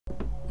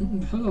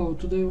Hello,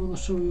 today I want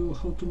to show you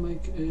how to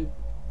make a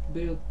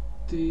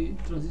BJT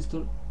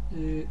transistor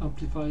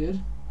amplifier,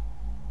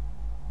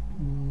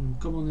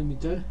 common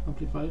emitter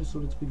amplifier. So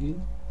let's begin.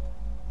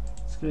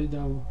 Let's create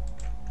our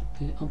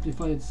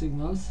amplified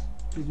signals.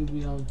 This will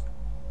be our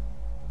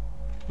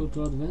go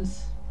to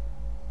advanced.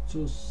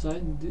 Choose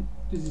side.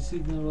 This is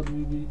signal what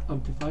will be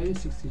amplifier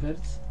 60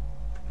 Hz.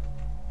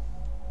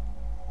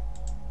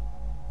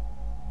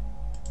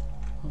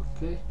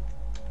 Okay,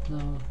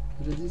 now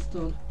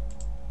resistor,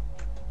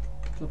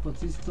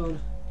 capacitor.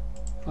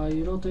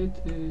 I rotate,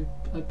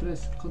 I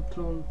press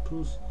Ctrl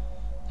plus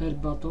R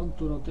button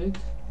to rotate.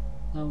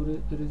 Now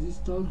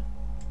resistor,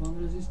 one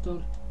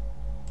resistor,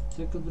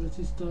 second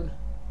resistor,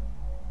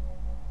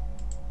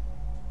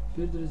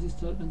 third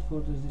resistor and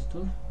fourth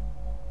resistor,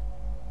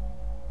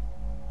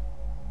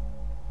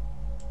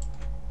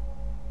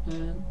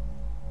 and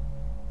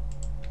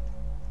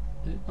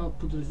the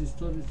output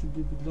resistor. It will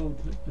be below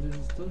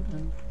resistor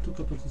and two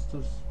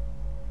capacitors.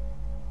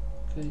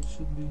 Okay, it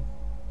should be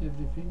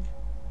everything.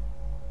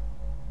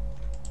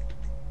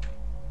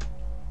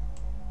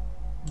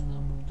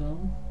 Now move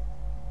down.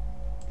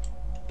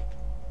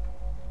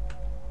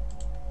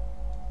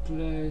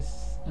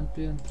 Place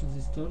NPN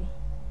transistor.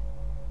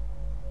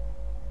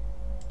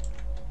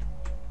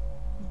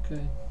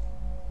 Okay.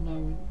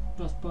 Now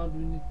last part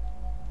we need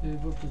a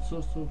voltage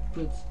source, so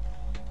press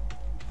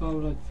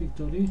power like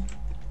victory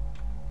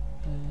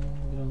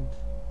and ground.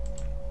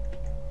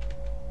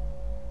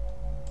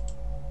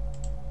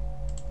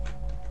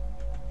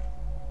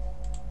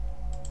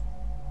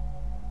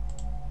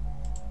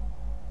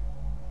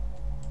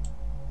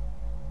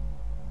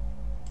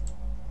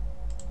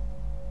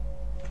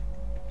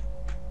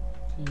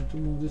 To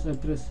move this I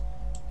press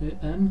the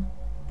M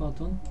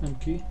button, M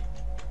key.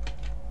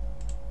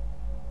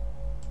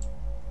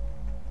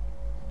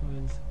 Wait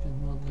a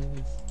second, not like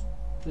this.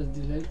 Press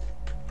delete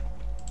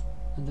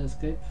and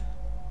escape.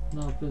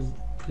 Now press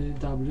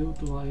W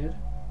to wire.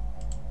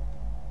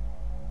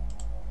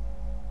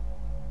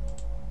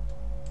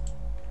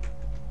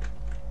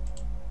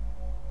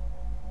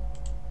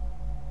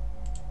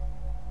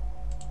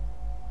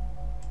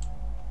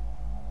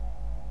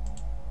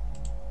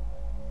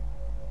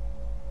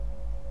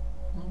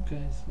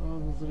 Okay, so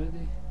almost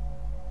ready.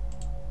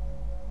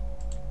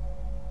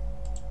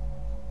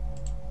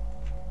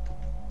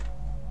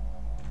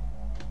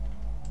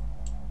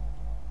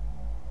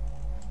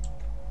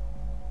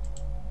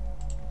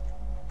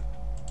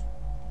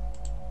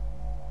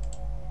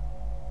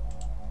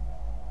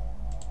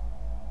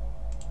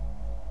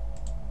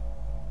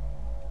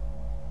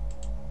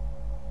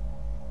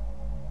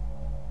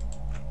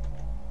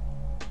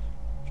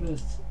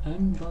 Press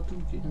M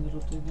button key and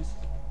rotate this.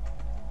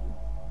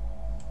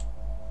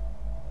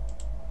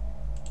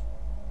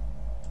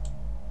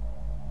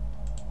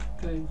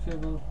 Okay, we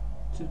have our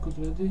circuit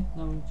ready.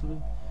 Now we need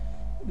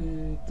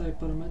to type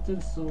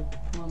parameters. So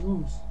 1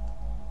 ohms,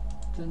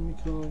 10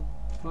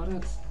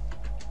 microfarads,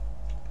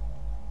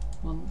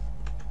 1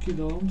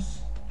 kilo ohms,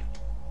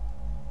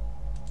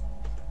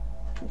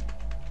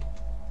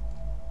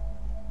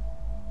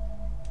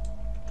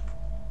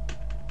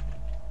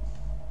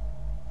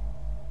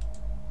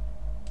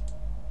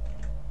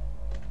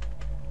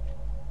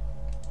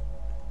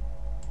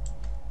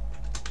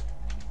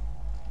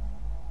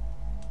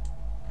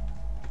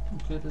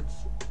 okay,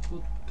 let's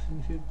put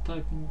in here,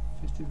 type in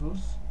 50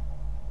 volts.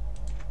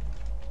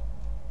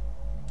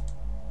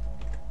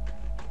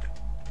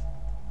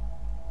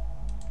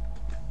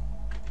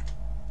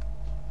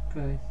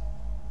 Okay,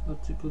 our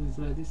circuit is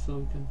ready, so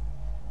we can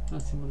run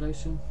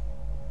simulation.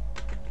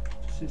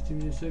 50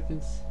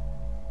 milliseconds.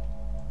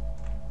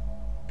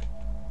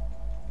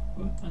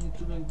 Well, I need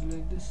to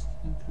like this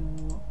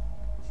and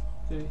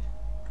okay.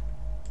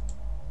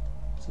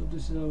 So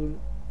this is our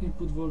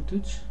input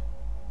voltage.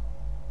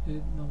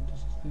 No, this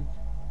is like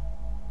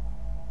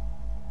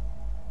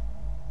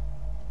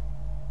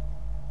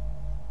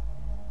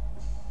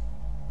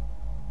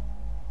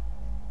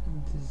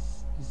and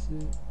this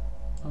is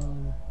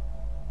our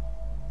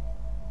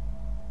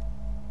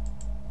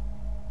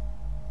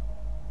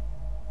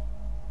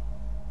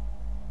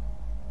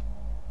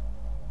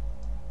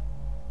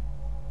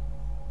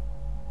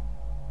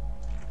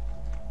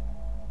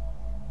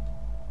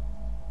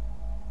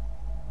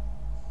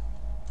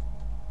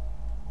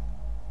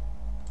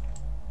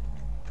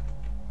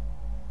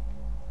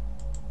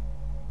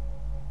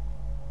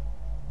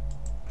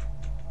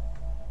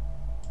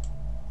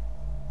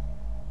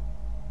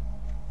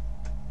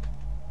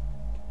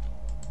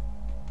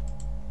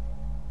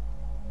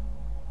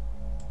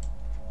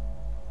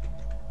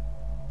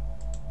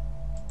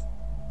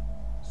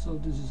so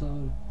this is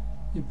our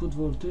input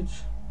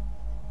voltage.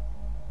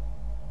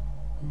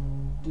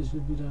 This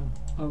will be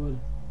our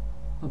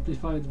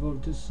amplified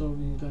voltage, so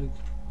we like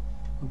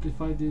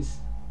amplify this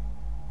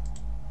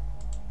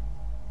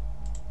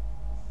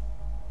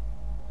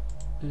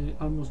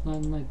almost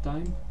night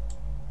time.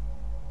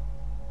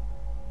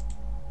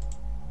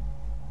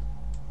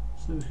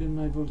 So we have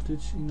night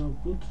voltage in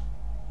output.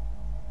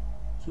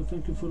 So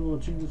thank you for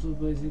watching. This was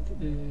basic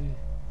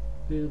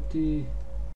LTSpice